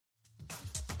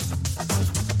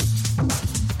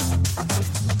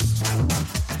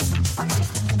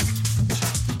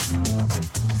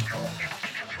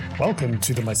Welcome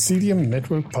to the Mycelium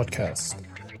Network Podcast,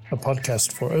 a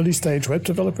podcast for early-stage web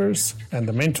developers and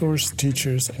the mentors,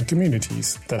 teachers, and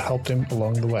communities that help them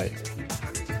along the way.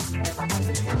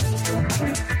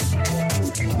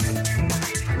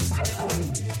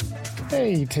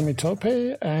 Hey,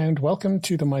 Temitope, and welcome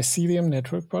to the Mycelium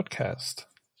Network Podcast.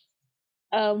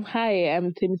 Hi,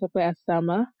 I'm Temitope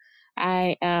Asama.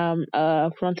 I am a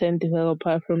front-end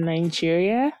developer from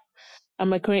Nigeria.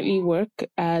 I currently work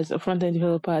as a front-end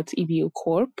developer at EBO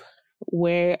Corp,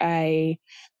 where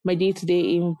my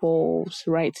day-to-day involves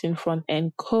writing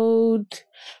front-end code,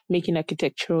 making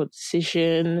architectural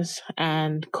decisions,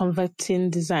 and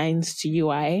converting designs to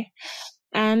UI.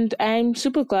 And I'm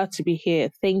super glad to be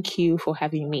here. Thank you for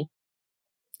having me.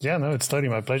 Yeah, no, it's totally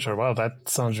my pleasure. Wow, that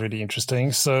sounds really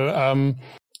interesting. So,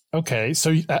 okay,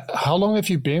 so how long have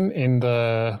you been in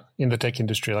the tech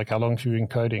industry? Like, how long have you been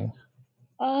coding?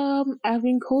 I've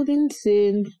been coding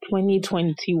since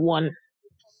 2021.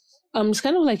 It's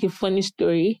kind of like a funny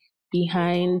story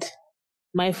behind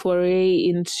my foray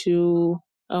into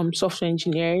software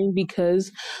engineering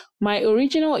because my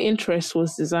original interest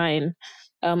was design.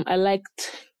 I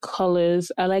liked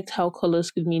colors. I liked how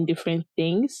colors could mean different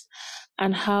things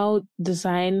and how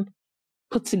design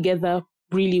put together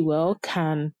really well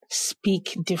can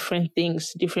speak different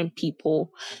things to different people.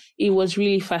 It was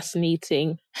really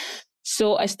fascinating.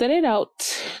 So I started out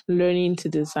learning to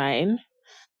design,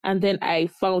 and then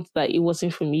I found that it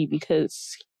wasn't for me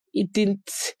because it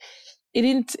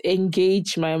didn't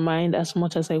engage my mind as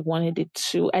much as I wanted it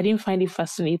to. I didn't find it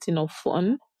fascinating or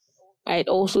fun. I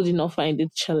also did not find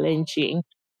it challenging.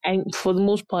 And for the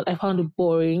most part, I found it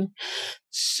boring.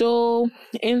 So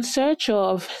in search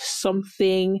of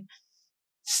something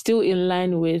still in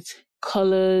line with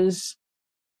colors,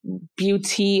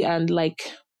 beauty, and like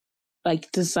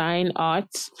design art,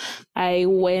 I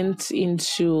went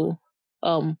into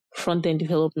front-end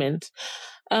development.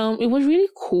 It was really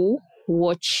cool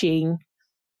watching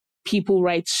people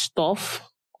write stuff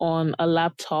on a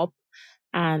laptop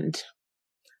and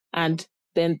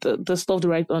then the stuff they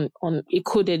write on a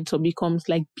code editor becomes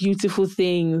like beautiful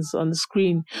things on the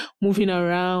screen, moving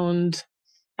around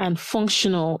and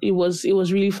functional. It was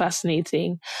really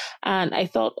fascinating. And I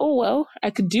thought, oh, well,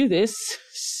 I could do this.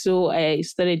 So I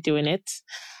started doing it.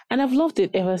 And I've loved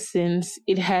it ever since.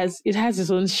 It has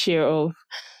its own share of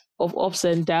ups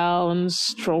and downs,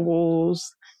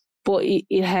 struggles, but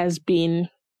it has been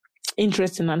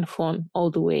interesting and fun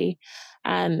all the way.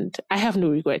 And I have no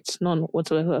regrets, none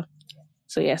whatsoever.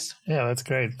 So yes. Yeah, that's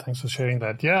great. Thanks for sharing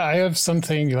that. Yeah, I have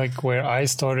something like where I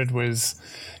started was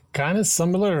kind of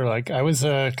similar. Like I was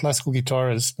a classical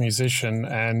guitarist, musician,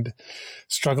 and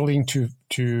struggling to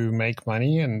make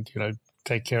money and,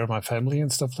 take care of my family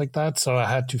and stuff like that. So I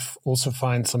had to also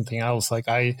find something else. Like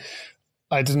I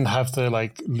didn't have the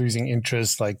like losing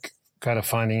interest, like kind of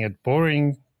finding it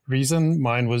boring reason.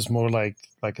 Mine was more like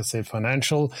I said,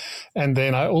 financial. And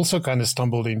then I also kind of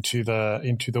stumbled into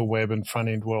the web and front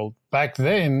end world. Back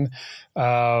then,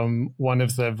 one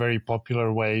of the very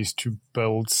popular ways to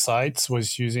build sites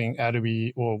was using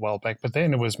Adobe, but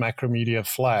then it was Macromedia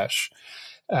Flash.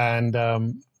 And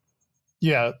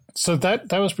so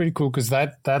that was pretty cool because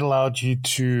that allowed you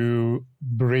to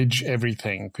bridge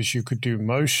everything because you could do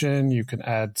motion, you can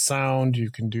add sound, you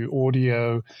can do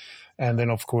audio. And then,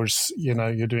 of course,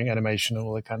 you're doing animation and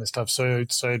all that kind of stuff. So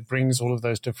it brings all of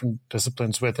those different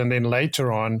disciplines with. And then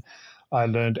later on, I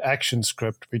learned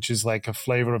ActionScript, which is like a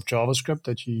flavor of JavaScript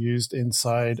that you used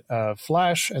inside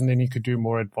Flash. And then you could do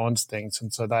more advanced things.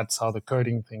 And so that's how the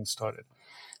coding thing started.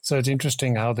 So it's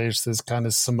interesting how there's this kind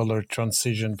of similar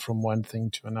transition from one thing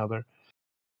to another.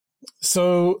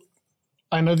 So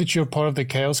I know that you're part of the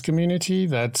CHAOSS community.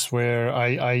 That's where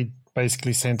I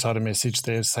basically sent out a message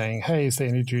there saying, hey, is there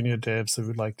any junior devs that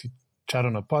would like to chat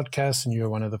on a podcast? And you're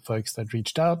one of the folks that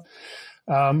reached out.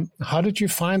 How did you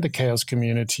find the CHAOSS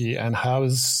community and how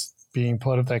has being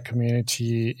part of that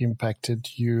community impacted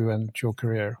you and your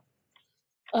career?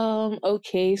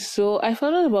 Okay, so I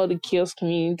found out about the CHAOSS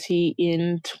community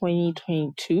in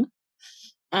 2022.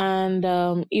 And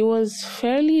it was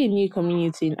fairly a new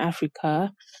community in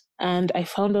Africa. And I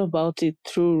found out about it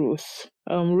through Ruth.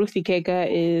 Ruth Ikega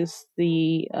is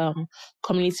the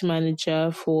community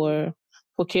manager for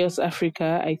CHAOSS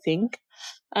Africa, I think.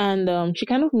 And she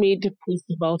kind of made a post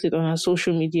about it on her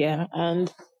social media.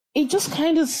 And it just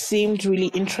kind of seemed really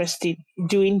interesting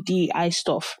doing DEI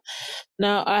stuff.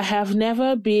 Now, I have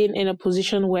never been in a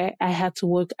position where I had to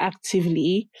work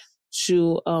actively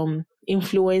to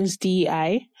influence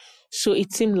DEI. So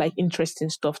it seemed like interesting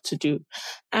stuff to do.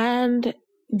 And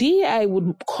DEI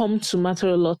would come to matter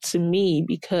a lot to me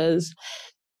because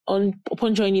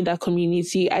upon joining that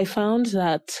community, I found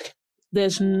that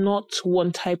there's not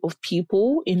one type of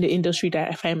people in the industry that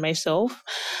I find myself,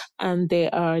 and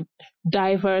they're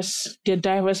diverse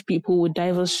people with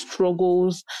diverse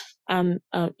struggles and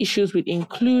issues with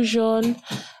inclusion,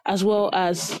 as well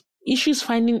as issues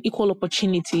finding equal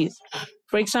opportunities.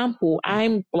 For example,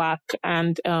 I'm Black,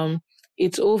 and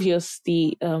it's obvious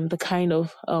the kind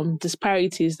of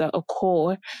disparities that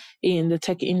occur in the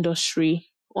tech industry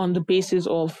on the basis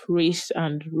of race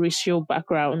and racial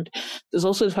background. There's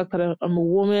also the fact that I'm a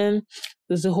woman.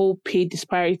 There's the whole pay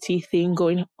disparity thing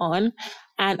going on.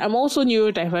 And I'm also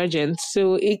neurodivergent.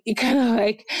 So it kind of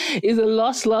like is a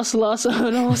loss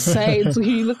on all sides. So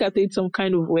you look at it some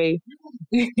kind of way.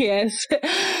 Yes.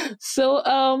 So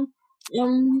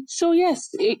so yes,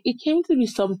 it came to be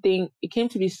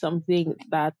something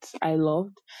that I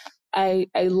loved. I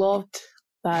loved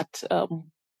that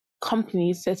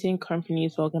certain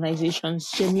companies, organizations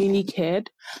genuinely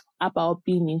cared about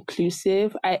being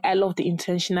inclusive. I love the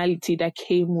intentionality that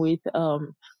came with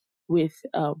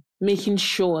making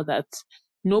sure that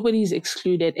nobody is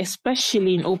excluded,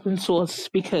 especially in open source,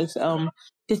 because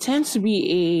there tends to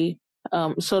be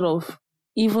a sort of,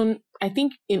 even I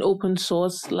think in open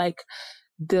source, like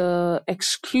the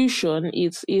exclusion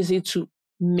is easy to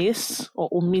miss or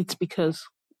omit because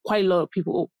quite a lot of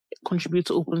people contribute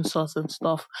to open source and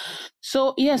stuff.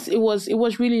 So yes, it was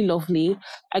really lovely.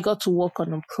 I got to work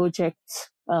on a project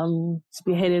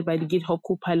spearheaded by the GitHub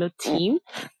Copilot team,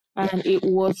 and it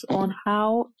was on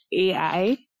how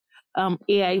AI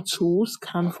tools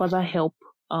can further help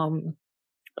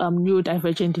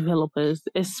neurodivergent developers,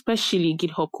 especially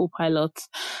GitHub Copilots.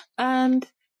 And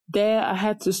there I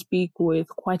had to speak with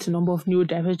quite a number of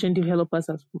neurodivergent developers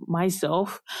as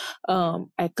myself.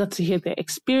 I got to hear their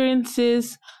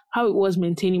experiences, how it was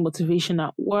maintaining motivation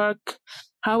at work,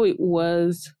 how it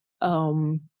was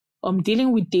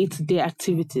dealing with day-to-day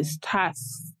activities,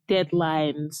 tasks,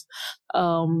 deadlines,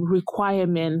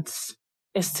 requirements,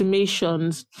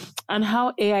 estimations, and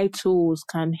how AI tools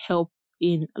can help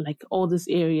in like all these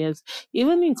areas,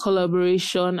 even in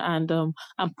collaboration and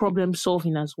problem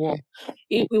solving as well.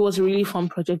 It was a really fun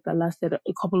project that lasted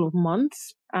a couple of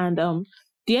months, and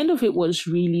the end of it was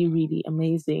really, really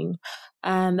amazing.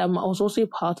 And I was also a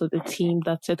part of the team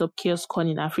that set up CHAOSS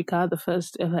in Africa, the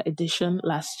first ever edition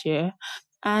last year.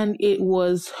 And it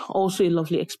was also a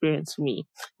lovely experience for me.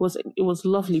 It was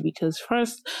lovely because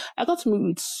first I got to meet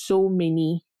with so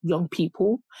many young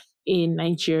people in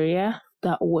Nigeria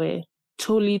that were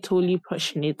totally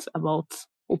passionate about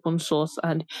open source,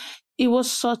 and it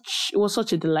was such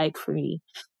a delight for me.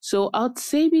 So I would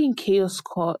say being chaos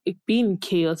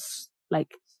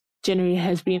like generally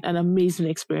has been an amazing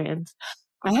experience.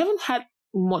 I haven't had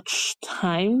much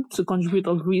time to contribute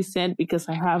of recent because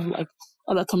I have like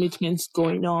other commitments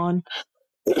going on,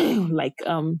 like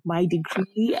my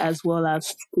degree as well as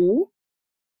school.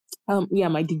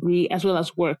 My degree as well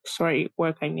as work. Sorry,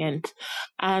 work I meant.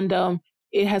 And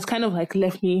it has kind of like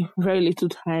left me very little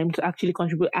time to actually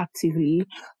contribute actively.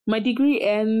 My degree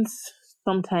ends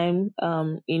sometime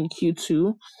in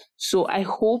Q2. So I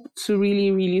hope to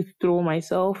really, really throw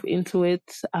myself into it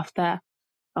after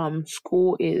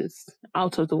school is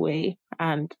out of the way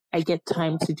and I get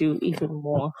time to do even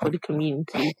more for the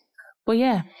community. But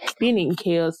yeah, being in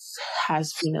chaos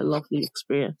has been a lovely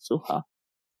experience so far.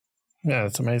 Yeah,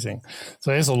 it's amazing. So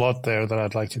there's a lot there that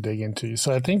I'd like to dig into.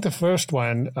 So I think the first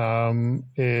one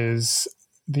is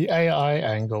the AI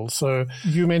angle. So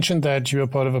you mentioned that you were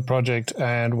part of a project,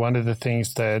 and one of the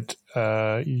things that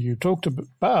you talked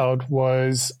about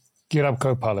was GitHub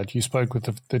Copilot. You spoke with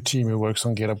the team who works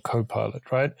on GitHub Copilot,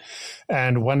 right?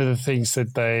 And one of the things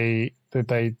that they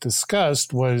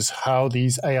discussed was how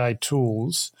these AI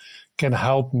tools can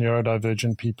help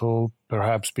neurodivergent people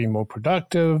perhaps be more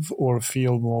productive or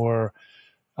feel more,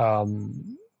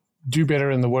 do better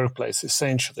in the workplace,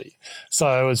 essentially. So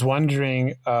I was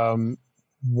wondering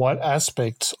what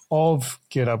aspects of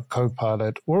GitHub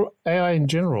Copilot or AI in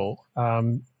general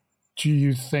do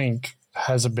you think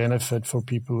has a benefit for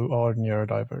people who are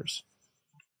neurodiverse?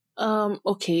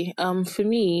 Okay. For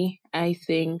me, I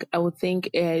would think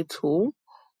AI tool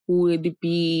would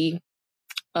be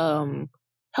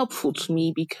helpful to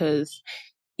me because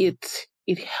it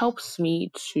helps me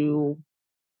to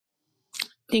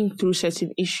think through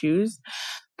certain issues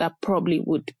that probably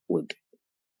would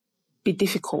be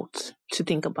difficult to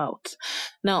think about.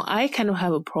 Now, I kind of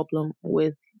have a problem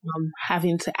with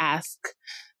having to ask,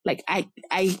 like I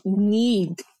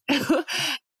need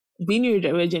being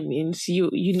neurodivergent means you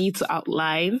need to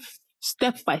outline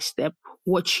step by step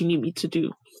what you need me to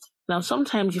do. Now,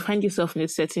 sometimes you find yourself in a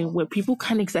setting where people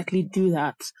can't exactly do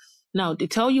that. Now, they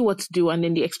tell you what to do, and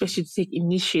then they expect you to take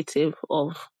initiative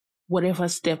of whatever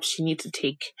steps you need to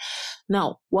take.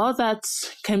 Now, while that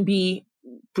can be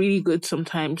really good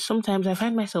sometimes I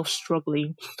find myself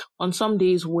struggling on some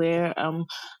days where I'm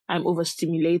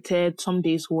overstimulated, some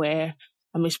days where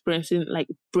I'm experiencing like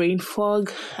brain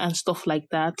fog and stuff like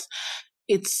that.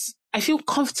 I feel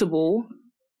comfortable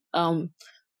um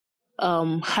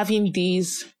having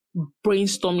these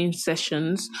brainstorming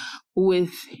sessions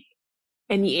with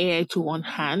any AI tool on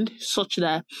hand, such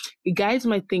that it guides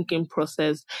my thinking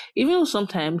process. Even though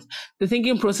sometimes the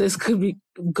thinking process could be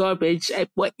garbage,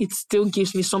 but it still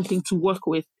gives me something to work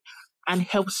with and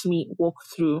helps me walk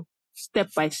through step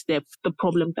by step the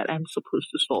problem that I'm supposed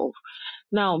to solve.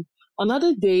 Now, on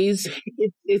other days,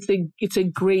 it's a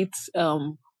great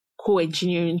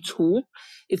co-engineering tool.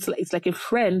 It's like a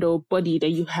friend or buddy that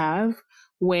you have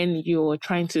when you're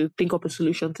trying to think up a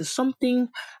solution to something,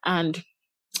 and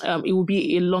it will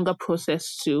be a longer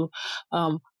process to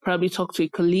probably talk to a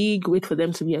colleague, wait for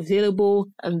them to be available,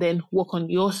 and then work on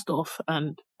your stuff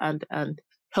and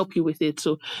help you with it.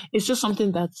 So it's just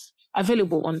something that's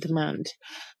available on demand.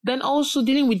 Then also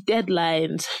dealing with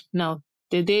deadlines. Now,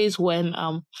 the days when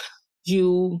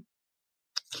you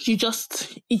you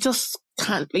just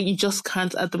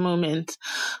can't at the moment,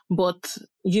 but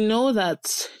you know that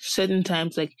certain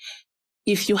times, like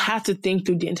if you had to think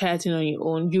through the entire thing on your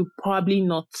own, you probably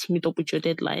not meet up with your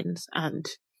deadlines. And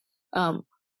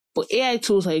but AI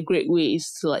tools are great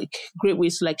ways to like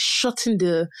shorten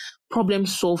the problem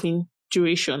solving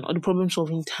duration or the problem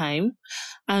solving time,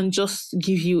 and just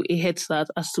give you a head start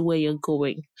as to where you're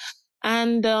going.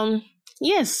 And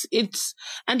yes,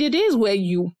 and there are days where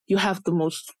you have the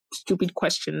most stupid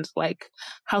questions, like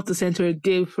how to center a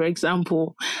div, for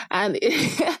example. And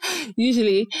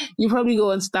usually you probably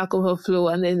go on Stack Overflow,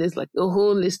 and then there's like a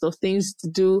whole list of things to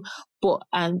do,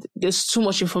 and there's too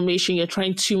much information, you're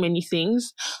trying too many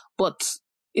things. But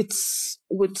it's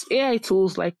with AI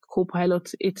tools like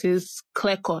Copilot, it is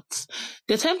clear cut.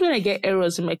 There are times when I get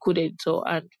errors in my code editor,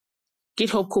 and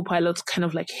GitHub Copilot kind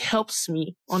of like helps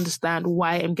me understand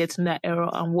why I'm getting that error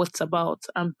and what's about,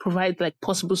 and provide like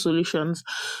possible solutions.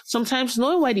 Sometimes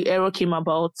knowing why the error came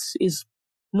about is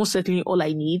most certainly all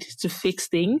I need to fix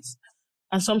things,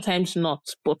 and sometimes not,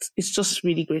 but it's just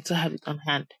really great to have it on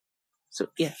hand. So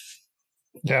yeah.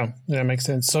 Yeah, makes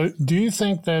sense. So do you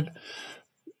think that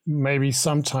maybe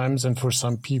sometimes, and for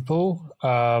some people,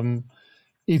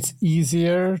 it's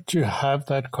easier to have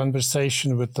that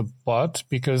conversation with the bot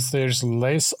because there's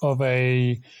less of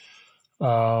a,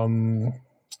 how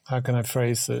can I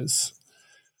phrase this?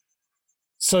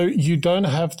 So you don't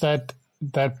have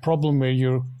that problem where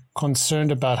you're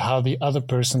concerned about how the other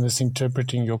person is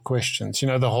interpreting your questions. You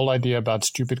know, the whole idea about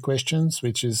stupid questions,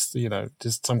 which is,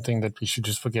 just something that we should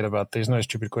just forget about. There's no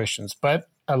stupid questions. But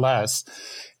alas,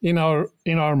 in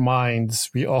our minds,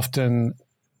 we often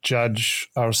judge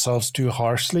ourselves too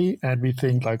harshly, and we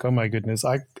think like, oh my goodness,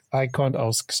 I can't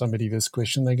ask somebody this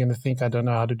question. They're going to think I don't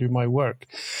know how to do my work.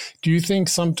 Do you think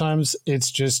sometimes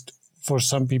it's just, for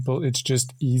some people, it's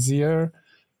just easier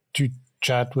to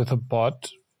chat with a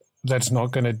bot that's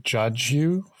not going to judge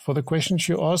you for the questions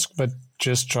you ask, but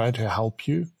just try to help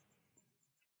you?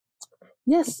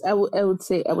 Yes, I would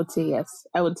say yes.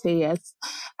 I would say yes.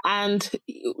 And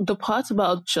the part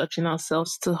about judging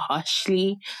ourselves too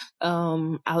harshly,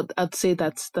 I'd say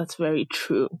that's very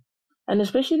true. And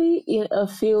especially in a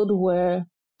field where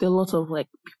there are a lot of like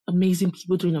amazing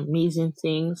people doing amazing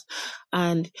things,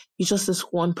 and you're just this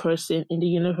one person in the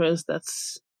universe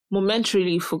that's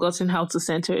momentarily forgotten how to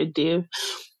center a div,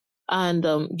 and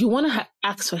you want to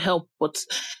ask for help, but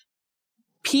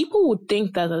people would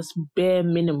think that as bare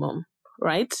minimum,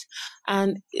 right?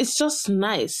 And it's just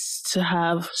nice to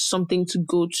have something to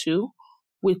go to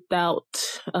without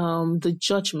the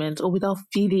judgment, or without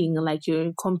feeling like you're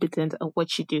incompetent at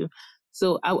what you do.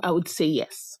 So I would say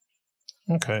yes.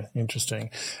 Okay, interesting.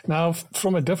 Now,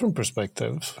 from a different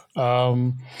perspective,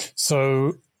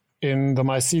 so in the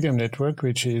Mycelium network,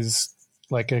 which is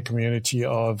like a community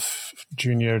of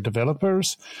junior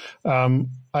developers, when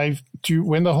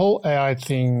the whole AI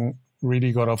thing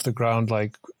really got off the ground,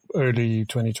 like early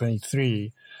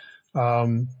 2023,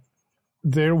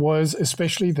 there was,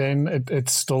 especially then,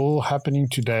 it's still happening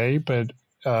today, but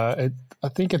I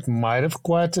think it might have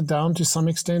quieted down to some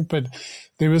extent, but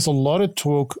there was a lot of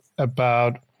talk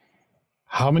about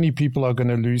how many people are going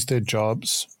to lose their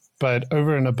jobs. But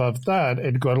over and above that,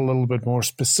 it got a little bit more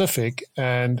specific.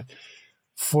 And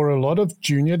for a lot of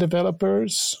junior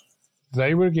developers,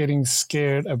 they were getting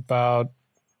scared about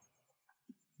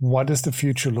what does the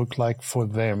future look like for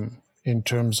them in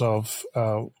terms of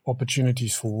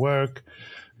opportunities for work,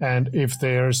 And if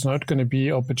there's not going to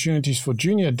be opportunities for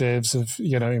junior devs, if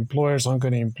employers aren't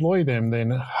going to employ them, then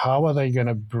how are they going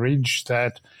to bridge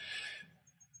that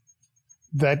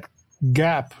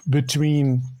gap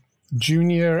between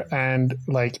junior and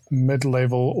like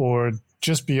mid-level or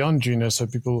just beyond junior? So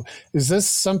is this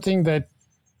something that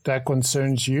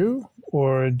concerns you,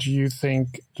 or do you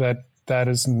think that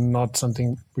is not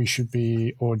something we should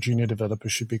be, or junior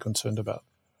developers should be concerned about?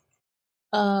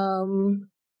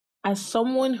 As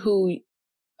someone who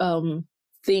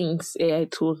thinks AI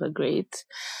tools are great,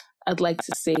 I'd like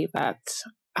to say that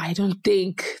I don't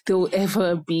think they'll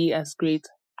ever be as great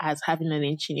as having an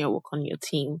engineer work on your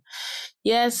team.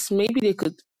 Yes, maybe they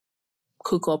could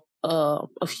cook up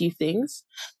a few things.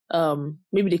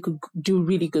 Maybe they could do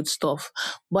really good stuff.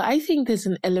 But I think there's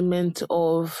an element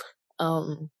of,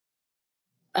 do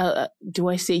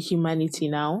I say humanity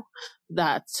now,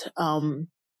 that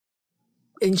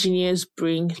engineers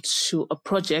bring to a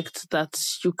project that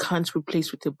you can't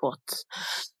replace with a bot.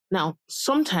 Now,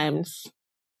 sometimes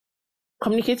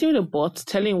communicating with a bot,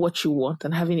 telling what you want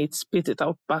and having it spit it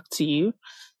out back to you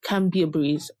can be a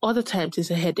breeze. Other times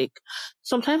it's a headache.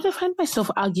 Sometimes I find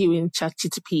myself arguing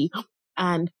ChatGPT,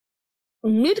 and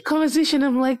mid-conversation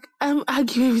I'm like, I'm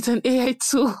arguing with an AI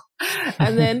tool.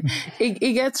 And then it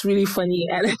gets really funny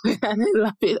and I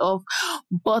laugh it off.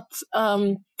 But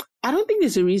I don't think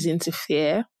there's a reason to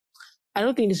fear.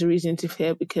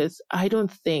 Because I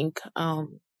don't think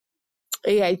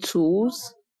AI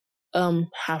tools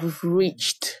have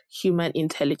reached human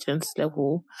intelligence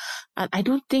level, and I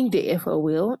don't think they ever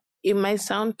will. It might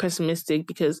sound pessimistic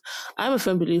because I'm a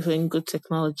firm believer in good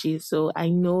technology, so I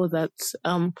know that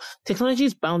technology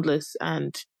is boundless,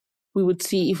 and we would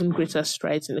see even greater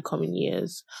strides in the coming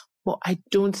years. But I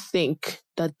don't think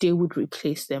that they would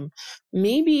replace them.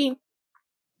 Maybe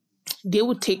they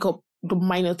would take up the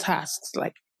minor tasks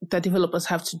like that developers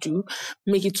have to do,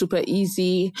 make it super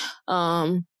easy.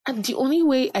 And the only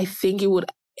way I think it would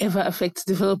ever affect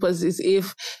developers is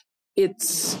if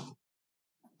it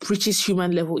reaches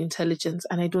human level intelligence.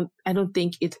 And I don't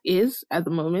think it is at the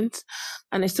moment.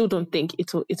 And I still don't think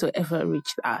it'll ever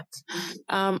reach that.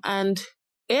 And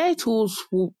AI tools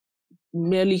will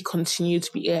merely continue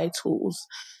to be AI tools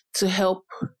to help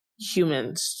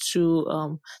humans,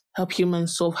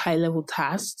 solve high level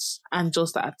tasks, and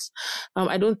just that.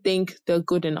 I don't think they're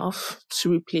good enough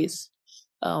to replace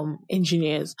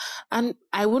engineers, and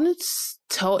I wouldn't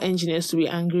tell engineers to be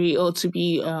angry or to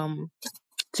be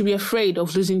afraid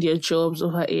of losing their jobs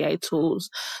over AI tools.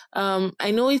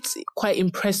 I know it's quite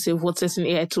impressive what certain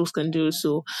AI tools can do.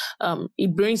 So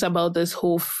it brings about this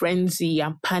whole frenzy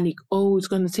and panic. Oh, it's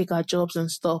going to take our jobs and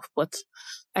stuff. But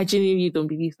I genuinely don't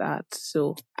believe that.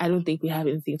 So I don't think we have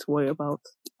anything to worry about.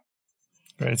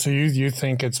 Right. So you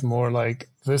think it's more like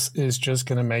this is just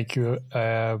going to make you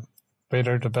a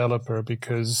better developer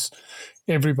because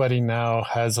everybody now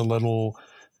has a little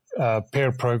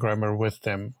pair programmer with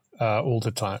them all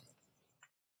the time.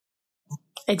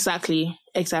 Exactly.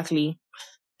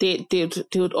 They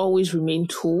would always remain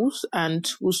tools, and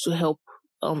tools to help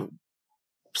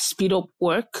speed up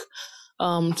work,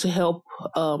 to help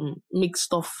make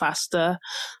stuff faster,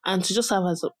 and to just have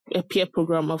as a peer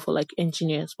programmer for like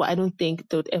engineers. But I don't think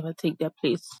they would ever take their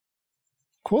place.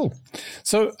 Cool.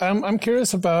 So I'm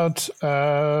curious about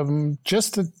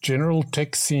just the general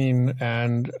tech scene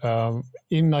and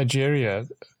in Nigeria.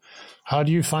 How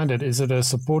do you find it? Is it a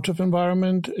supportive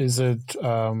environment? Is it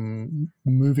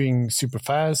moving super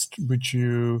fast? Do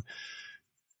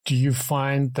you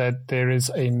find that there is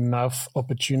enough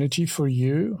opportunity for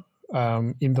you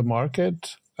in the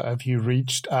market? Have you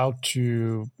reached out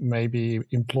to maybe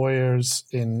employers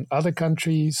in other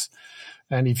countries?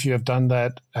 And if you have done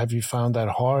that, have you found that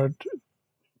hard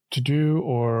to do?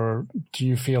 Or do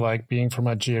you feel like being from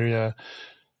Nigeria,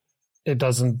 it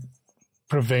doesn't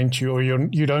prevent you, or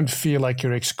you don't feel like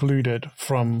you're excluded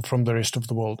from the rest of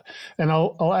the world? And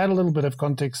I'll add a little bit of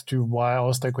context to why I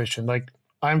asked that question. Like,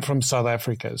 I'm from South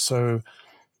Africa, so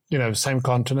same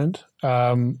continent,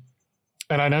 and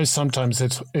I know sometimes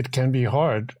it can be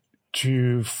hard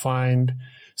to find.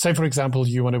 Say, for example,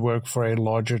 you want to work for a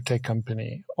larger tech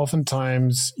company.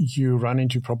 Oftentimes, you run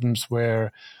into problems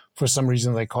where, for some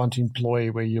reason, they can't employ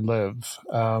where you live.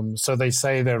 So they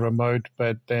say they're remote,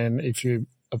 but then if you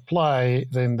apply,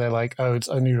 then they're like, oh, it's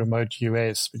only remote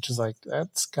US, which is like,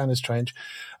 that's kind of strange.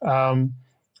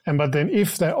 But then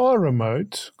if they are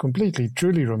remote, completely,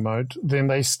 truly remote, then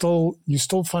you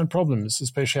still find problems,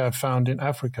 especially I've found in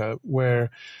Africa, where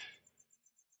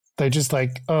they just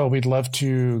like, oh, we'd love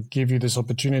to give you this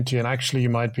opportunity, and actually you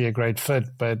might be a great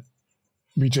fit, but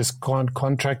we just can't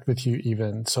contract with you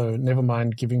even. So never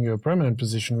mind giving you a permanent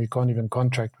position, we can't even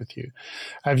contract with you.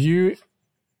 Have you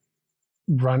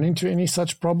run into any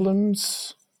such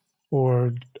problems,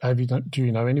 or do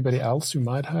you know anybody else who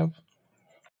might have?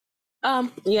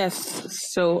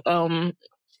 Yes. So,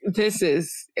 this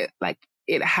is like,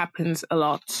 it happens a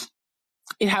lot.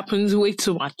 It happens way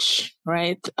too much,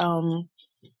 right?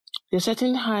 There's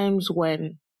certain times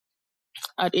when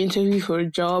I'd interview for a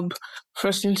job,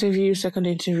 first interview, second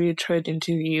interview, third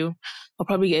interview, I'll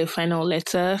probably get a final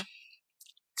letter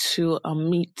to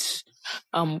meet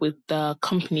with the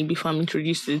company before I'm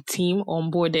introduced to the team,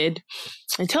 onboarded,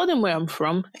 and tell them where I'm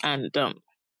from, and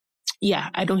yeah,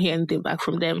 I don't hear anything back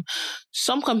from them.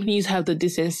 Some companies have the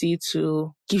decency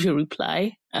to give you a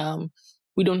reply.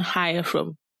 We don't hire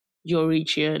from your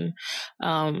region.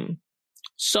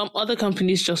 Some other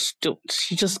companies just don't.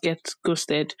 You just get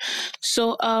ghosted.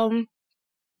 So,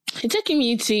 the tech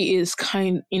community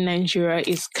in Nigeria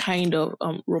is kind of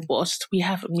robust. We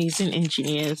have amazing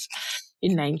engineers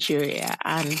in Nigeria,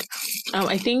 and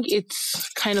I think it's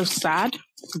kind of sad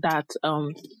that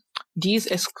this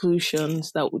exclusion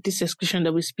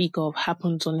that we speak of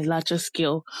happens on a larger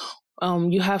scale.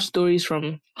 You have stories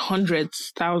from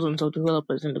hundreds, thousands of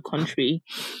developers in the country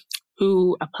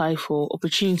who apply for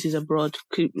opportunities abroad.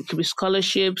 It could be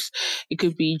scholarships, it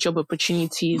could be job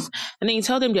opportunities, and then you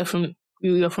tell them you're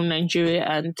from Nigeria,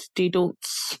 and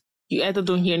you either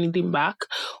don't hear anything back,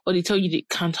 or they tell you they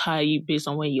can't hire you based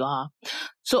on where you are.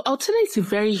 So I would say it's a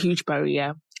very huge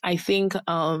barrier. I think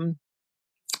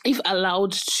if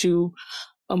allowed to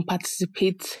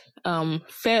participate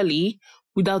fairly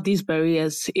without these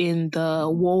barriers in the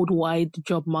worldwide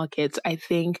job market, I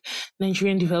think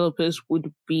Nigerian developers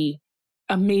would be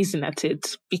amazing at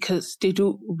it, because they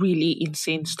do really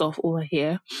insane stuff over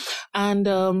here. And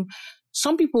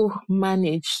some people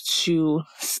manage to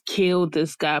scale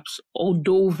these gaps,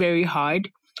 although very hard,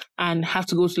 and have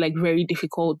to go to like very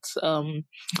difficult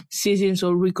seasons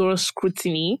or rigorous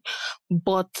scrutiny.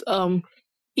 But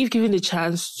if given the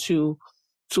chance to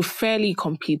fairly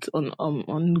compete on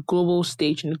the global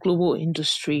stage in the global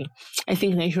industry, I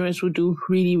think Nigerians will do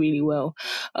really, really well.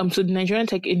 So the Nigerian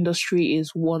tech industry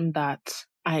is one that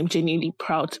I'm genuinely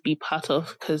proud to be part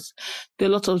of, because there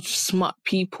are lots of smart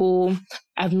people.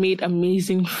 I've made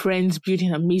amazing friends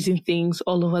building amazing things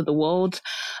all over the world.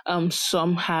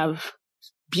 Some have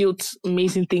built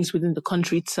amazing things within the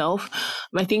country itself.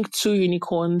 I think 2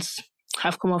 unicorns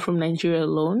have come out from Nigeria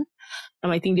alone.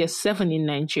 I think there's 7 in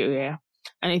Nigeria.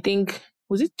 And I think,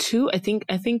 was it 2? I think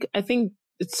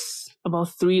it's about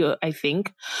 3, I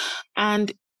think.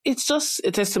 And it's just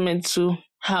a testament to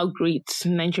how great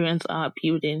Nigerians are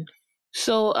building.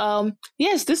 So,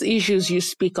 yes, these issues you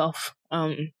speak of,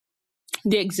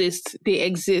 they exist. They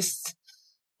exist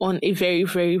on a very,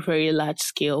 very, very large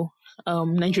scale.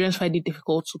 Nigerians find it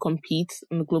difficult to compete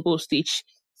on the global stage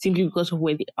simply because of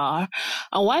where they are.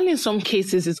 And while in some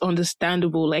cases it's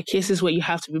understandable, like cases where you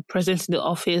have to be present in the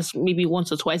office maybe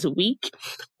once or twice a week,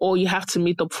 or you have to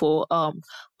meet up for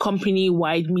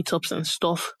company-wide meetups and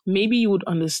stuff, maybe you would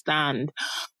understand.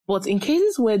 But in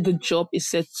cases where the job is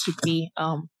said to be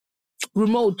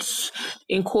remote,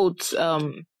 in quotes,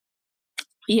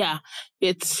 yeah,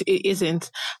 it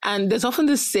isn't. And there's often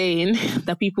this saying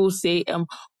that people say,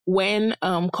 when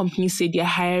companies say they're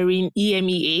hiring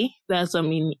EMEA, that's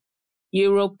in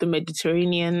Europe, the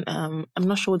Mediterranean, I'm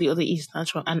not sure what the other is,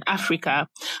 and Africa,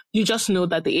 you just know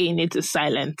that the A in it is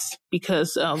silent,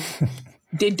 because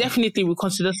they definitely will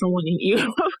consider someone in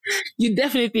Europe. You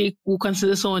definitely will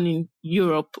consider someone in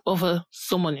Europe over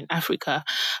someone in Africa.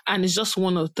 And it's just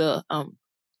one of the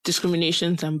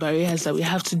discriminations and barriers that we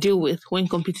have to deal with when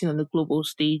competing on the global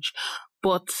stage.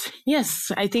 But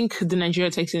yes, I think the Nigeria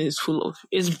tech scene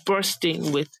is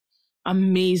bursting with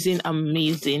amazing,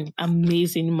 amazing,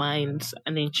 amazing minds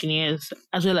and engineers,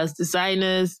 as well as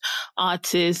designers,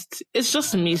 artists. It's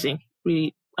just amazing.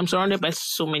 Really, I'm surrounded by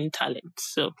so many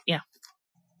talents. So yeah.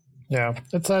 Yeah,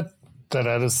 it's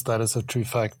that is a true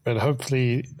fact. But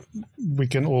hopefully, we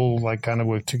can all kind of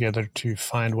work together to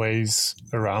find ways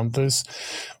around this.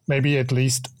 Maybe at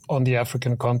least on the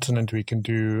African continent, we can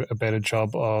do a better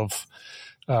job of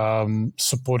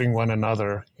supporting one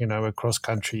another, across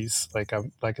countries. Like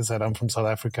I said, I'm from South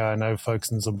Africa. I know folks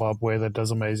in Zimbabwe that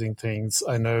does amazing things.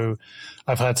 I know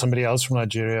I've had somebody else from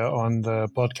Nigeria on the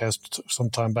podcast some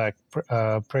time back,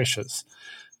 Precious.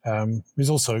 He's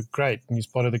also great, and he's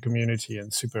part of the community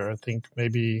and super. I think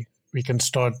maybe we can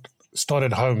start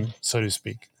at home, so to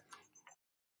speak.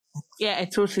 Yeah, I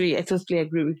totally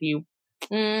agree with you.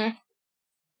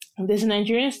 There's a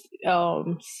Nigerian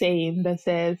saying that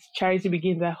says charity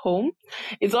begins at home.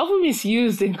 It's often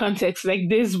misused in contexts like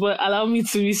this, but allow me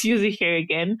to misuse it here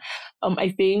again. I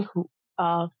think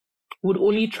uh, would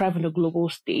only thrive on the global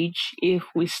stage if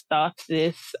we start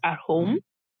this at home,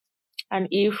 and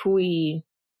if we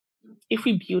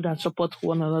build and support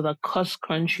one another cross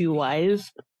country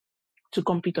wise to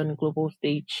compete on the global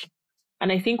stage.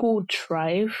 And I think we'll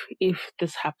thrive if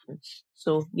this happens.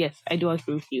 So yes, I do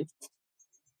agree with you.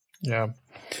 Yeah.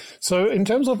 So in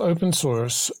terms of open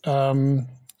source, so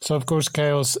of course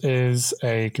CHAOSS is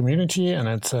a community, and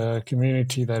it's a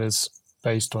community that is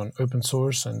based on open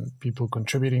source and people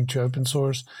contributing to open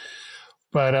source.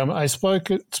 But I spoke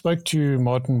to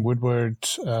Martin Woodward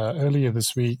earlier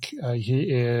this week. He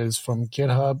is from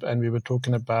GitHub, and we were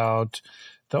talking about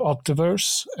the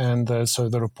Octaverse, and so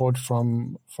the report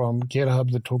from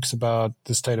GitHub that talks about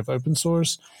the state of open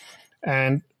source.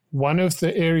 And one of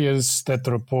the areas that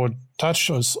the report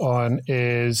touches on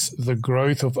is the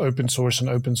growth of open source and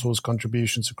open source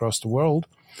contributions across the world.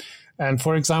 And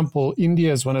for example,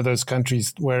 India is one of those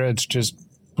countries where it's just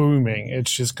booming.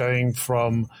 It's just going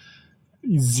from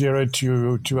 0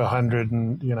 to 100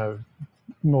 and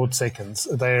 0 seconds.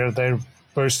 They're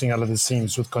bursting out of the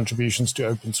seams with contributions to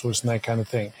open source and that kind of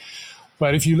thing.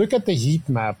 But if you look at the heat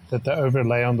map that they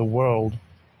overlay on the world,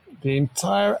 the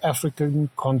entire African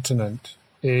continent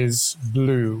is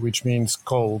blue, which means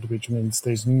cold, which means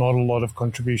there's not a lot of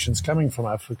contributions coming from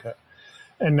Africa.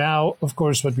 And now, of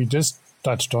course, what we just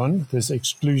touched on, this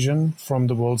exclusion from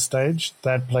the world stage,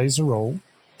 that plays a role.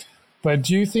 But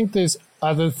do you think there's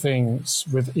other things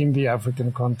within the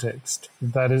African context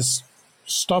that is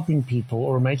stopping people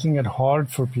or making it hard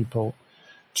for people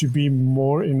to be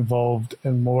more involved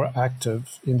and more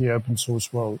active in the open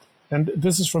source world? And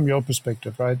this is from your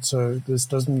perspective, right? So this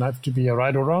doesn't have to be a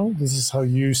right or wrong. This is how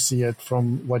you see it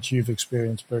from what you've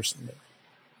experienced personally.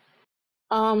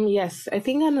 Yes, I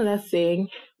think another thing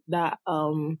that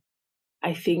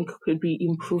I think could be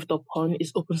improved upon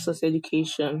is open source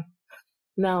education.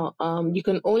 Now, you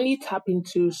can only tap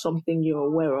into something you're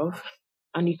aware of,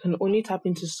 and you can only tap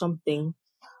into something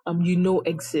you know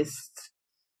exists.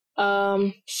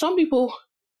 Some people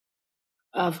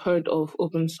have heard of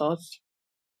open source,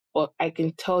 but I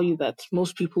can tell you that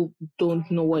most people don't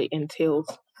know what it entails.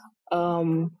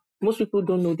 Most people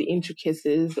don't know the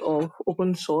intricacies of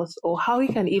open source or how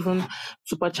it can even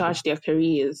supercharge their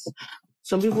careers.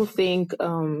 Some people think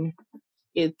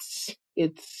it's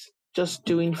just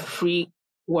doing free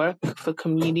work for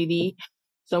community.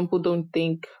 Some people don't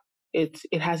think it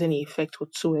has any effect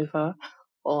whatsoever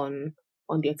on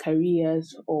their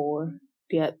careers or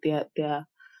their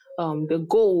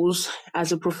goals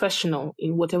as a professional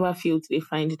in whatever field they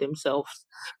find themselves.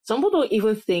 Some people don't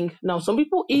even think now. Some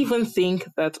people even think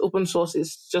that open source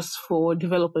is just for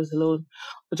developers alone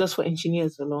or just for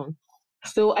engineers alone.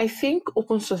 So I think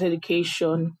open source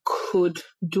education could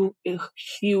do a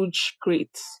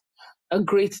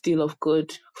great deal of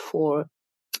good for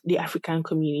the African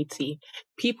community.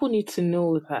 People need to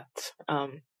know that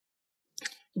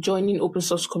joining open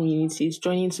source communities,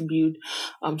 joining to build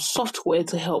software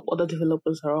to help other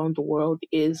developers around the world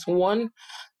is one,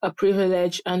 a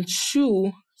privilege, and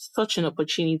two, such an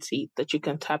opportunity that you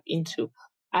can tap into.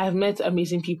 I have met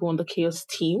amazing people on the CHAOSS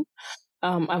team.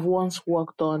 I've once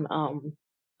worked on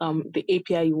the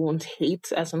API you won't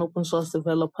hate as an open source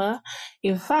developer.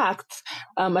 In fact,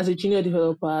 as a junior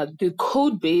developer, the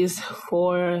code base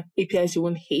for APIs you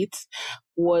won't hate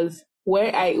was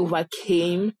where I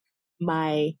overcame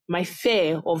my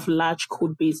fear of large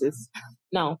code bases.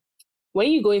 Now,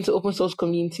 when you go into open source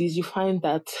communities, you find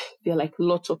that there are like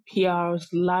lots of PRs,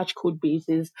 large code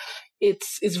bases.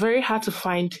 It's very hard to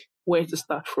find where to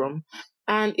start from.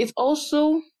 And it's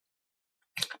also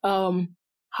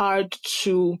hard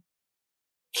to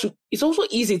it's also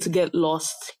easy to get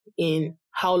lost in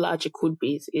how large a code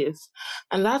base is.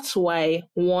 And that's why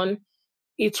one,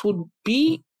 it would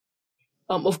be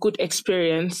of good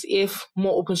experience if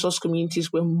more open source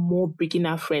communities were more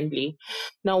beginner friendly.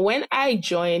 Now, when I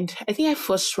joined, I think I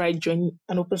first tried joining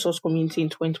an open source community in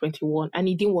 2021, and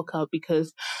it didn't work out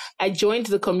because I joined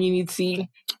the community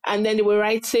and then they were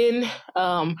writing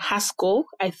Haskell,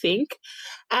 I think.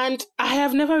 And I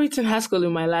have never written Haskell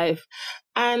in my life.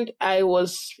 And I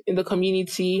was in the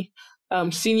community,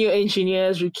 senior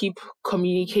engineers would keep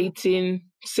communicating,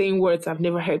 saying words I've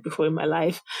never heard before in my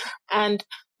life. And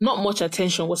not much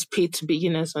attention was paid to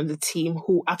beginners on the team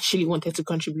who actually wanted to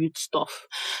contribute stuff.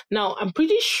 Now, I'm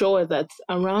pretty sure that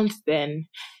around then,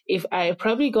 if I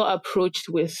probably got approached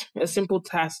with a simple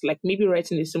task, like maybe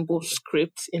writing a simple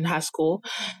script in Haskell,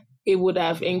 it would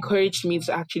have encouraged me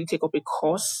to actually take up a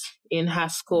course in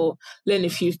Haskell, learn a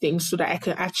few things so that I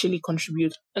can actually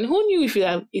contribute. And who knew if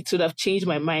it would have changed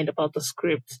my mind about the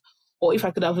script, or if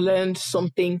I could have learned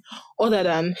something other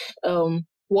than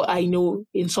what I know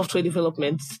in software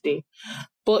development today.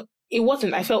 But it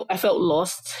wasn't. I felt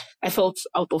lost. I felt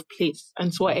out of place,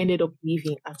 and so I ended up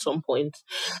leaving at some point.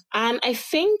 And I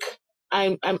think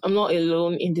I'm not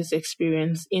alone in this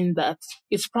experience. In that,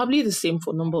 it's probably the same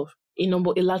for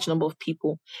a large number of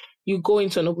people. You go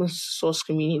into an open source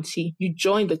community, you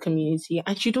join the community,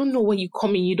 and you don't know where you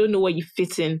come in. You don't know where you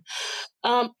fit in.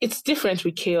 It's different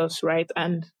with CHAOSS, right?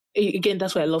 And again,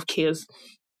 that's why I love CHAOSS.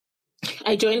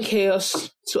 I joined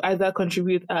CHAOSS to either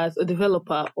contribute as a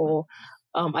developer or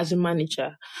as a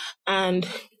manager. And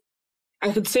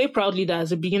I could say proudly that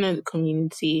as a beginner in the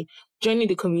community, joining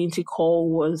the community call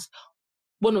was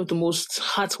one of the most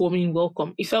heartwarming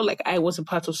welcome. It felt like I was a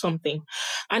part of something.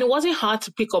 And it wasn't hard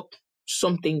to pick up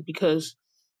something because,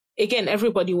 again,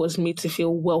 everybody was made to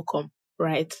feel welcome,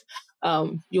 right?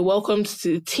 You're welcomed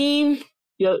to the team.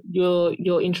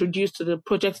 You're introduced to the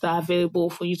projects that are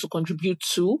available for you to contribute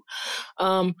to.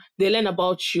 They learn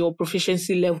about your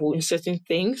proficiency level in certain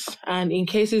things. And in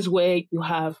cases where you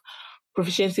have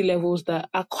proficiency levels that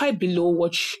are quite below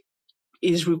what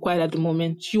is required at the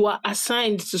moment, you are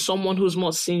assigned to someone who's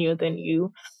more senior than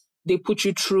you. They put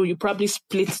you through, you probably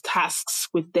split tasks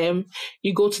with them.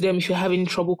 You go to them if you're having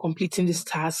trouble completing these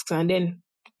tasks, and then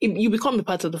you become a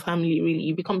part of the family, really.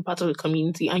 You become a part of the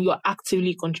community, and you're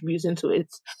actively contributing to it.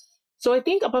 So I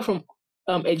think apart from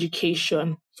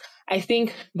education, I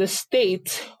think the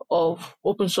state of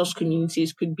open source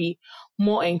communities could be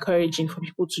more encouraging for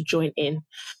people to join in,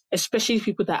 especially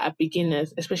people that are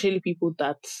beginners, especially people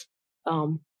that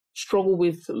struggle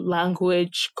with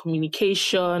language,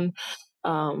 communication,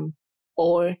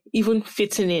 or even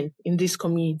fitting in these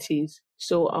communities.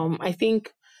 So I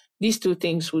think these two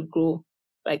things would go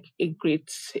like a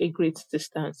great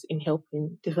distance in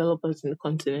helping developers in the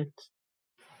continent.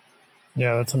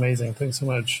 Yeah, that's amazing. Thanks so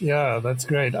much. Yeah, that's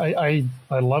great. I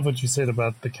love what you said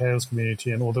about the CHAOSS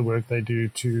community and all the work they do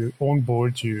to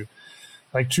onboard you.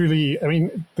 Like truly, I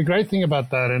mean, the great thing about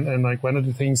that, and like one of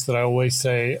the things that I always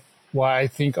say, why I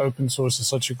think open source is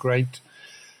such a great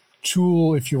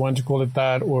tool, if you want to call it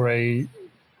that, or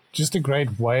just a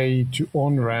great way to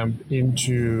on-ramp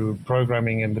into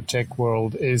programming in the tech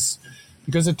world, is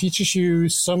because it teaches you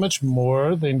so much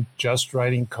more than just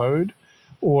writing code.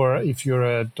 Or if you're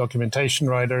a documentation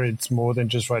writer, it's more than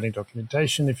just writing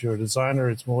documentation. If you're a designer,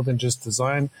 it's more than just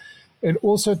design. It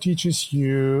also teaches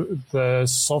you the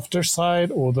softer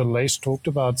side, or the less talked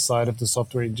about side of the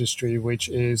software industry, which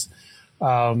is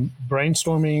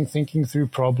brainstorming, thinking through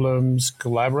problems,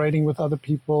 collaborating with other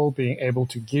people, being able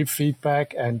to give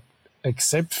feedback and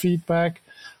accept feedback,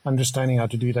 understanding how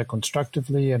to do that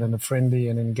constructively and in a friendly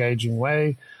and engaging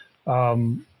way.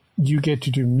 You get to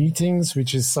do meetings,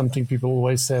 which is something people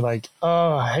always say, like,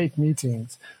 oh, I hate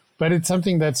meetings. But it's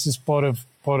something that's just part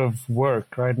of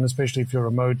work, right? And especially if you're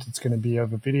remote, it's going to be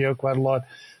over video quite a lot.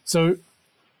 So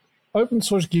open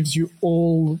source gives you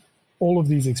all of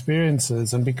these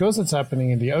experiences. And because it's happening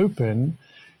in the open,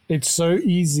 it's so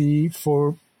easy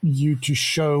for you to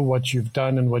show what you've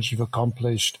done and what you've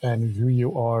accomplished and who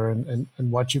you are and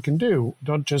what you can do,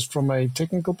 not just from a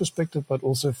technical perspective, but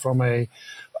also from a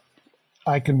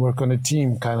I can work on a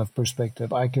team kind of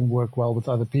perspective. I can work well with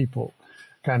other people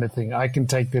kind of thing. I can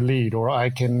take the lead, or I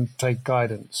can take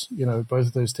guidance, both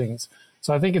of those things.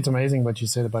 So I think it's amazing what you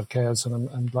said about CHAOSS, and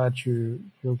I'm glad you're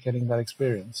getting that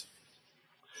experience.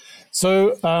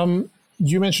 So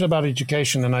you mentioned about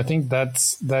education, and I think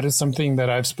that is something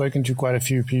that I've spoken to quite a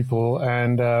few people,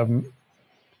 and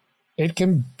it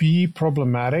can be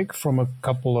problematic from a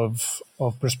couple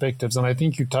of perspectives. And I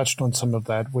think you touched on some of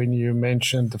that when you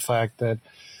mentioned the fact that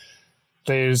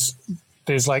there's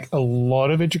like a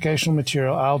lot of educational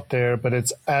material out there, but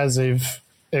it's as if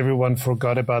everyone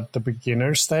forgot about the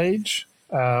beginner stage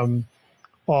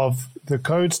of the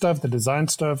code stuff, the design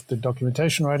stuff, the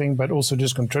documentation writing, but also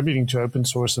just contributing to open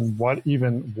source and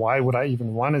why would I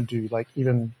even want to do like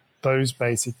even those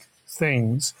basic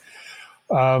things.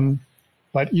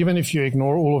 But even if you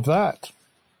ignore all of that,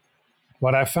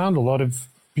 what I found a lot of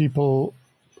people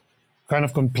kind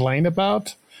of complain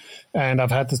about, and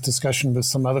I've had this discussion with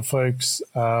some other folks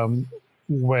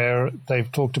where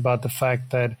they've talked about the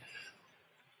fact that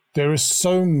there is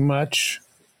so much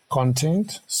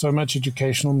content, so much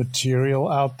educational material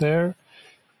out there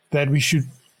that we should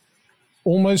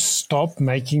almost stop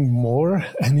making more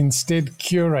and instead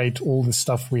curate all the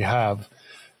stuff we have.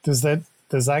 Does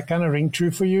that kind of ring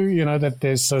true for you? That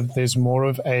there's more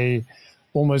of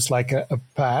almost like a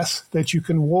path that you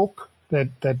can walk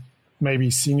that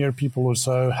maybe senior people or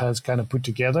so has kind of put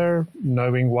together,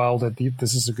 knowing well that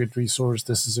this is a good resource,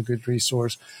 this is a good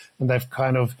resource, and they've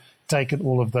kind of taken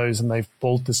all of those and they've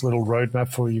built this little roadmap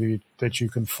for you that you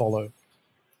can follow?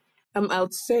 I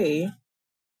would say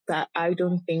that I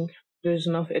don't think there's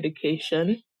enough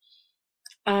education,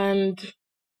 and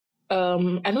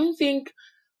I don't think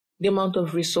the amount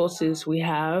of resources we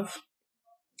have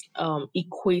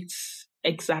equates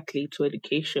exactly to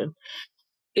education.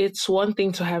 It's one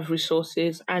thing to have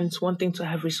resources, and it's one thing to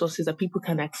have resources that people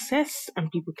can access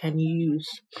and people can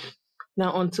use.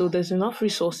 Now, until there's enough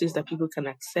resources that people can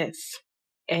access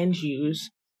and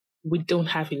use, we don't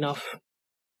have enough.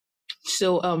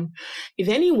 So, if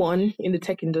anyone in the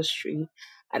tech industry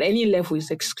at any level is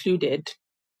excluded,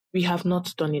 we have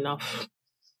not done enough.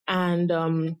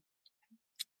 And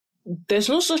there's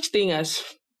no such thing as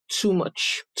too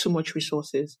much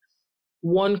resources.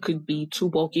 One could be too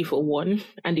bulky for one,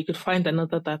 and you could find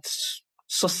another that's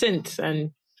succinct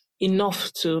and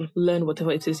enough to learn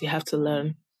whatever it is you have to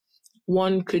learn.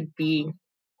 One could be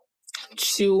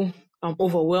too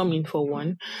overwhelming for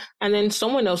one, and then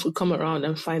someone else would come around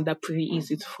and find that pretty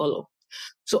easy to follow.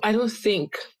 So I don't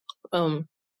think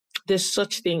there's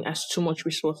such thing as too much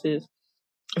resources.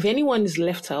 If anyone is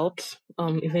left out,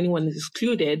 if anyone is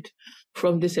excluded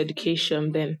from this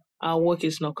education, then our work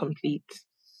is not complete.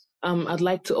 I'd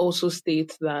like to also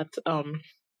state that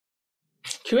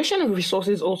curation of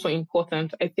resources is also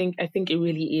important. I think it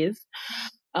really is,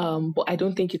 but I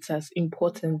don't think it's as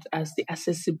important as the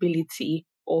accessibility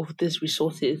of these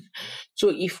resources. So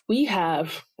if we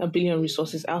have 1 billion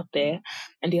resources out there,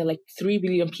 and there are like 3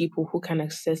 billion people who can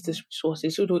access these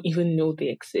resources who don't even know they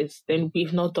exist, then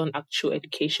we've not done actual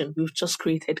education. We've just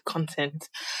created content.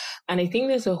 And I think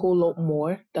there's a whole lot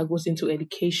more that goes into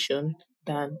education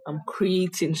than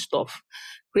creating stuff.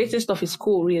 Creating stuff is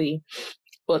cool, really,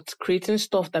 but creating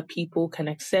stuff that people can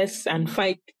access and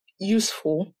find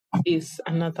useful is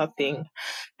another thing.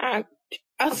 And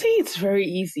I'd say it's very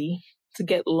easy to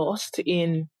get lost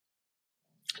in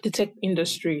the tech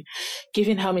industry,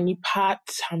 given how many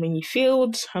parts, how many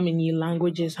fields, how many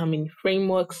languages, how many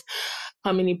frameworks,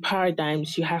 how many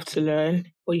paradigms you have to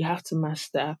learn or you have to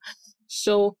master.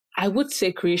 So I would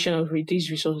say creation of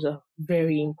these resources are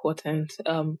very important.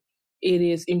 It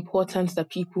is important that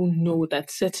people know that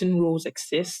certain roles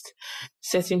exist,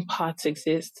 certain parts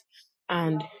exist,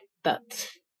 and that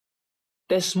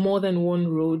there's more than one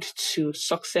road to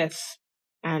success.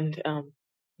 And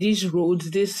these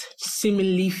roads, these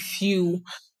seemingly few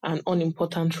and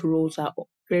unimportant roads, are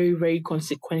very, very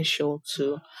consequential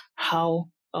to how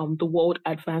the world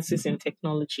advances in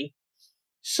technology.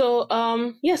 So,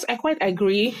 yes, I quite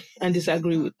agree and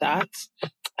disagree with that.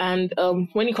 And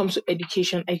when it comes to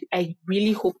education, I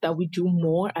really hope that we do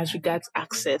more as regards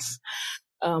access.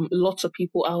 Lots of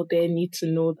people out there need to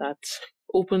know that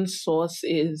open source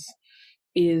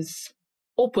is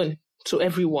open to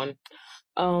everyone.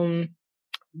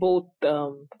 Both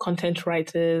content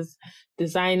writers,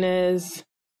 designers,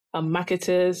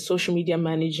 marketers, social media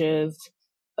managers,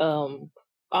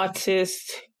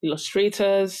 artists,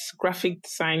 illustrators, graphic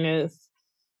designers,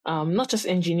 not just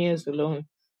engineers alone.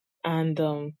 And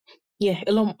a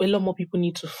lot more people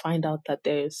need to find out that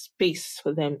there is space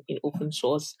for them in open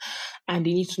source, and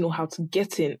they need to know how to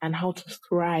get in and how to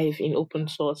thrive in open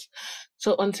source.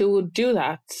 So until we do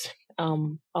that,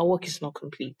 our work is not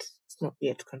complete. It's not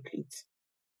yet complete.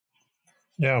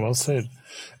 Yeah, well said.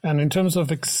 And in terms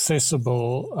of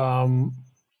accessible,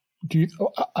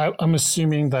 I'm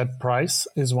assuming that price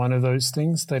is one of those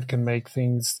things that can make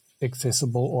things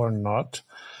accessible or not.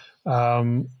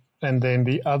 And then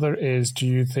the other is, do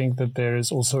you think that there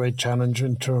is also a challenge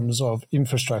in terms of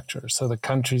infrastructure? So the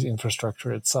country's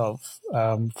infrastructure itself.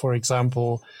 For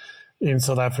example, in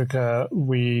South Africa,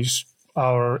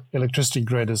 our electricity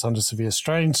grid is under severe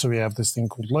strain. So we have this thing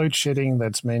called load shedding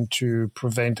that's meant to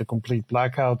prevent a complete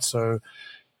blackout. So,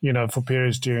 for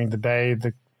periods during the day,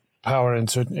 the power in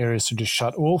certain areas to just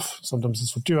shut off. Sometimes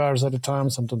it's for 2 hours at a time.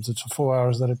 Sometimes it's for 4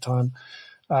 hours at a time.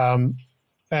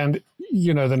 And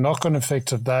the knock-on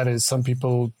effect of that is some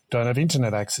people don't have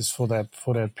internet access for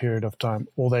that period of time,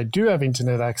 or they do have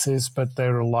internet access, but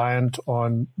they're reliant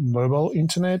on mobile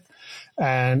internet.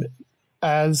 And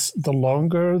as the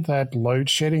longer that load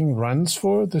shedding runs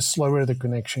for, the slower the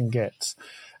connection gets.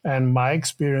 And my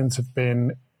experience has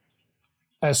been,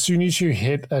 as soon as you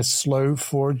hit a slow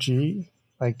 4G,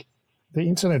 like the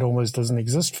internet almost doesn't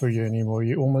exist for you anymore.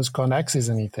 You almost can't access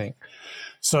anything.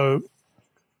 So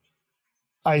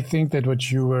I think that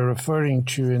what you were referring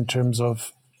to in terms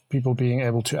of people being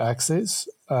able to access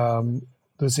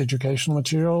this educational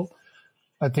material,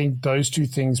 I think those two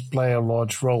things play a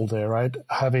large role there, right?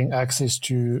 Having access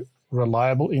to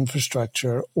reliable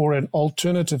infrastructure or an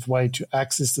alternative way to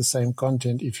access the same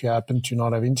content if you happen to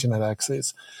not have internet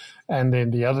access. And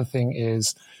then the other thing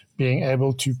is being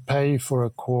able to pay for a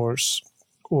course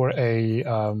or a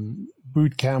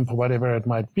boot camp or whatever it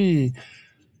might be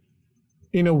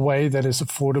in a way that is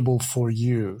affordable for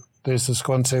you. There's this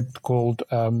concept called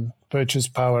purchase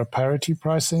power parity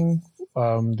pricing.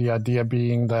 The idea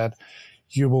being that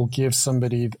you will give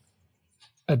somebody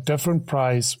a different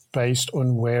price based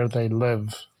on where they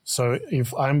live. So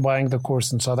if I'm buying the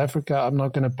course in South Africa, I'm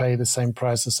not going to pay the same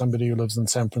price as somebody who lives in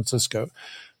San Francisco,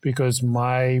 because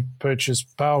my purchasing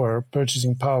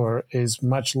power is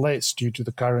much less due to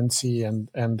the currency and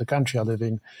the country I live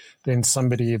in than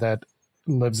somebody that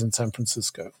lives in San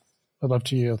Francisco. I'd love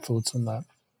to hear your thoughts on that.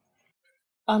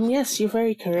 Yes, you're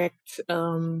very correct.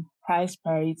 Price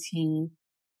parity,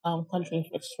 country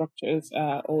infrastructures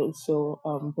are also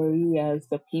barriers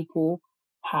that people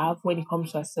have when it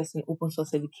comes to accessing open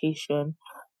source education.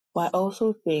 But I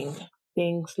also think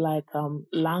things like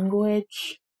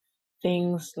language,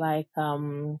 things like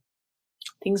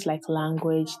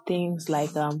language, things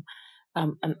like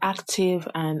an active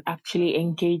and actually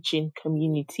engaging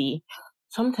community.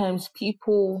 Sometimes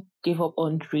people give up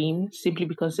on dreams simply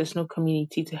because there's no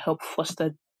community to help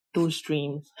foster those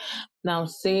dreams. Now,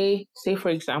 say for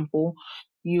example,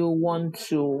 you want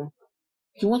to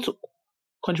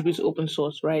contribute to open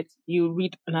source, right? You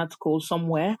read an article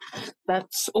somewhere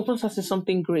that's open source is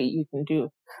something great you can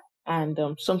do, and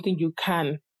something you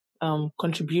can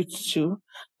contribute to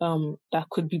that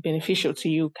could be beneficial to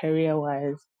you career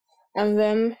wise. And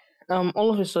then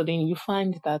all of a sudden you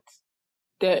find that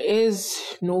there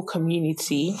is no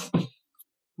community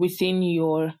within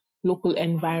your local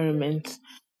environment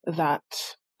that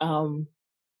um,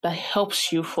 that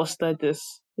helps you foster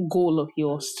this goal of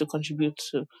yours to contribute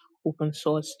to open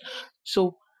source.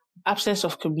 So absence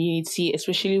of community,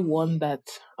 especially one that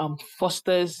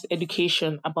fosters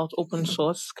education about open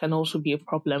source, can also be a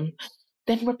problem.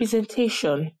 Then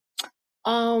representation.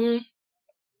 Um,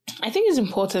 I think it's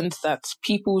important that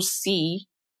people see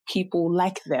people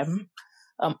like them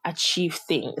achieve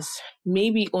things.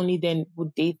 Maybe only then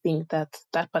would they think that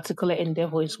that particular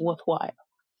endeavor is worthwhile.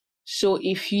 So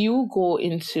if you go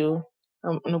into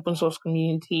an open source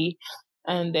community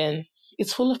and then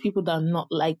it's full of people that are not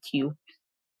like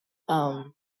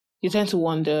um, you tend to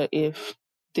wonder if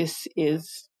this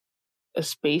is a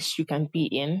space you can be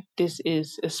in. This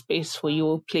is a space for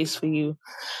you, a place for you.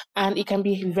 And it can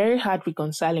be very hard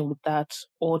reconciling with that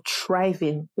or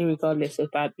thriving regardless of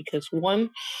that, because one,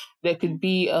 there could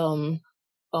be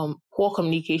poor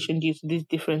communication due to these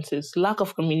differences, lack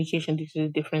of communication due to the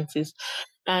differences,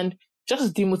 and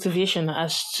just demotivation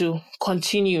as to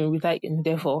continue with that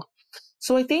endeavor.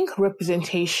 So I think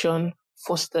representation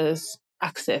fosters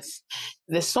access.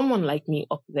 There's someone like me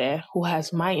up there who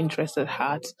has my interest at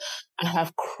heart and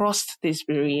have crossed these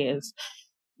barriers.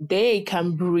 They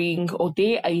can bring, or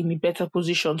they are in a better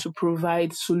position to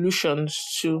provide solutions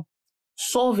to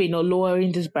solving or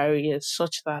lowering these barriers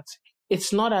such that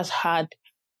it's not as hard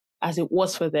as it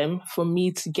was for them for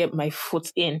me to get my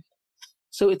foot in.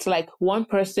 So it's like one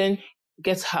person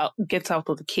gets out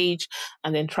of the cage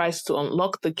and then tries to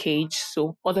unlock the cage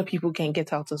so other people can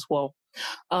get out as well.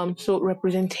 So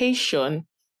representation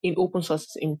in open source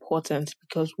is important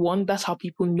because one, that's how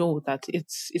people know that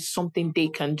it's something they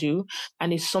can do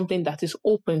and it's something that is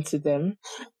open to them.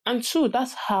 And two,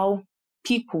 that's how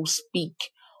people speak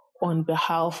on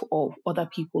behalf of other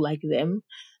people like them,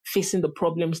 facing the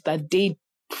problems that they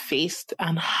faced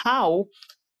and how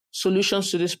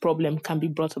solutions to this problem can be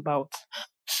brought about.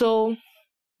 So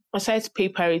aside pay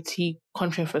parity,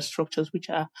 country infrastructures, which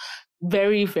are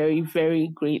very, very, very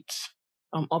great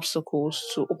obstacles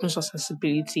to open source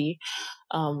accessibility,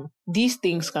 these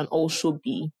things can also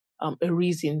be a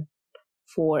reason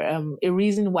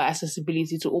why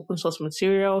accessibility to open source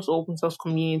materials or open source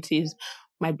communities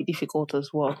might be difficult as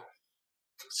well.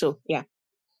 So yeah.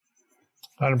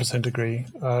 100% agree.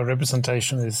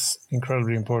 Representation is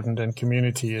incredibly important, and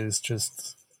community is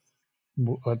just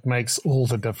what makes all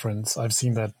the difference. I've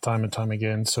seen that time and time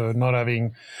again. So not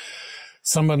having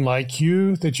someone like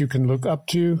you that you can look up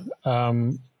to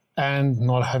and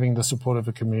not having the support of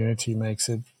a community makes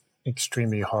it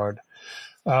extremely hard.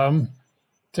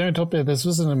 Temitope, this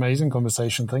was an amazing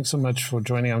conversation. Thanks so much for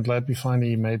joining. I'm glad we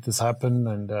finally made this happen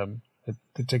and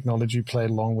the technology played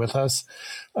along with us.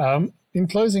 In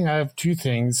closing, I have two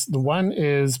things. The one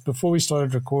is, before we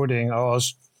started recording, I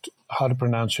asked how to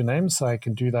pronounce your name so I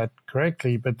can do that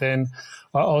correctly. But then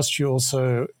I asked you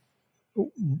also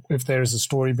if there is a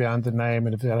story behind the name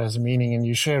and if that has a meaning, and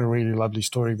you share a really lovely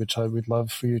story, which I would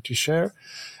love for you to share.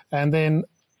 And then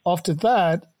after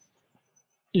that,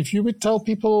 if you would tell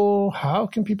people, how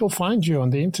can people find you on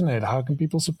the internet? How can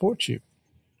people support you?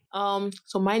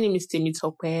 So my name is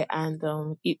Temitope,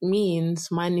 and it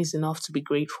means man is enough to be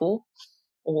grateful,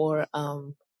 or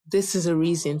this is a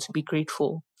reason to be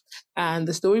grateful. And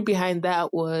the story behind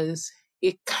that was,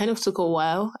 it kind of took a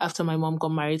while after my mom got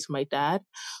married to my dad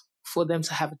for them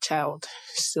to have a child.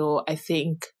 So I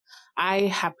think I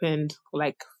happened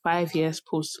like 5 years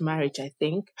post marriage, I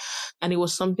think. And it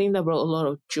was something that brought a lot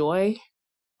of joy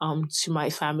to my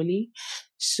family.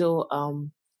 So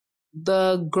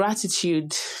the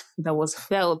gratitude that was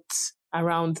felt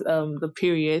around the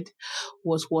period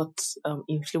was what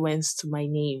influenced my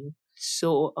name.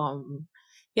 So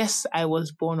yes, I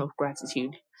was born of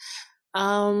gratitude.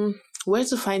 Where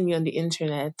to find me on the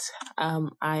internet?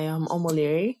 I am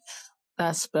Omolere.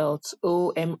 That's spelled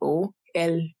Omolere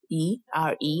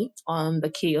on the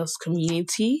CHAOSS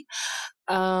community.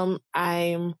 I'm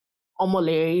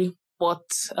Omolere, but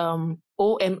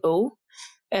OMOLXRE.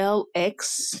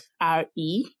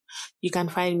 You can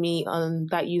find me on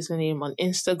that username on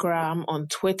Instagram, on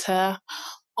Twitter,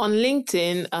 on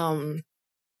LinkedIn.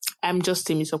 I'm just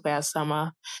Temitope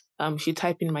Asama. If you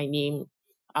type in my name,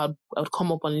 I'll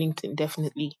come up on LinkedIn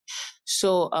definitely.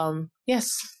 So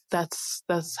yes, that's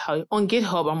how. On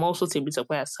GitHub, I'm also Temitope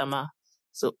Asama.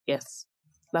 So yes,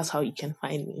 that's how you can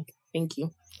find me. Thank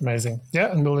you. Amazing.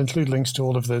 Yeah, and we'll include links to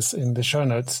all of this in the show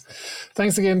notes.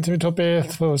 Thanks again,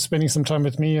 Temitope, for spending some time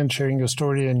with me and sharing your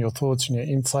story and your thoughts and your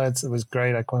insights. It was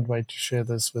great. I can't wait to share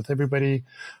this with everybody.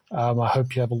 I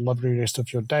hope you have a lovely rest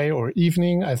of your day or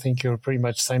evening. I think you're pretty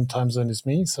much same time zone as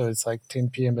me, so it's like 10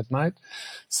 p.m. at night.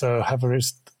 So have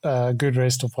a good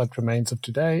rest of what remains of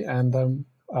today, and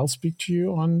I'll speak to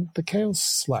you on the CHAOSS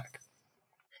Slack.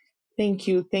 Thank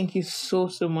you. Thank you so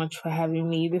much for having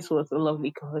me. This was a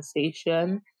lovely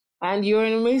conversation. And you're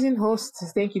an amazing host.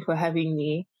 Thank you for having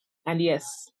me. And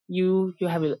yes, you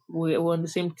have we're on the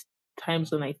same time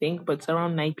zone, I think, but it's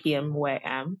around 9 p.m. where I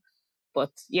am.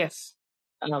 But yes,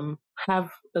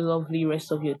 have a lovely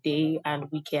rest of your day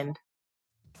and weekend.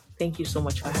 Thank you so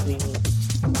much for having me.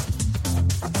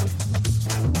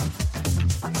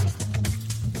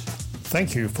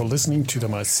 Thank you for listening to the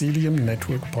Mycelium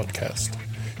Network podcast.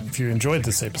 If you enjoyed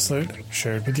this episode,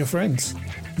 share it with your friends.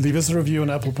 Leave us a review on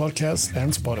Apple Podcasts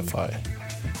and Spotify.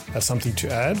 Have something to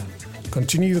add?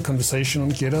 Continue the conversation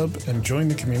on GitHub and join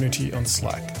the community on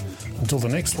Slack. Until the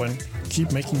next one,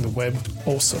 keep making the web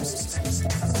awesome.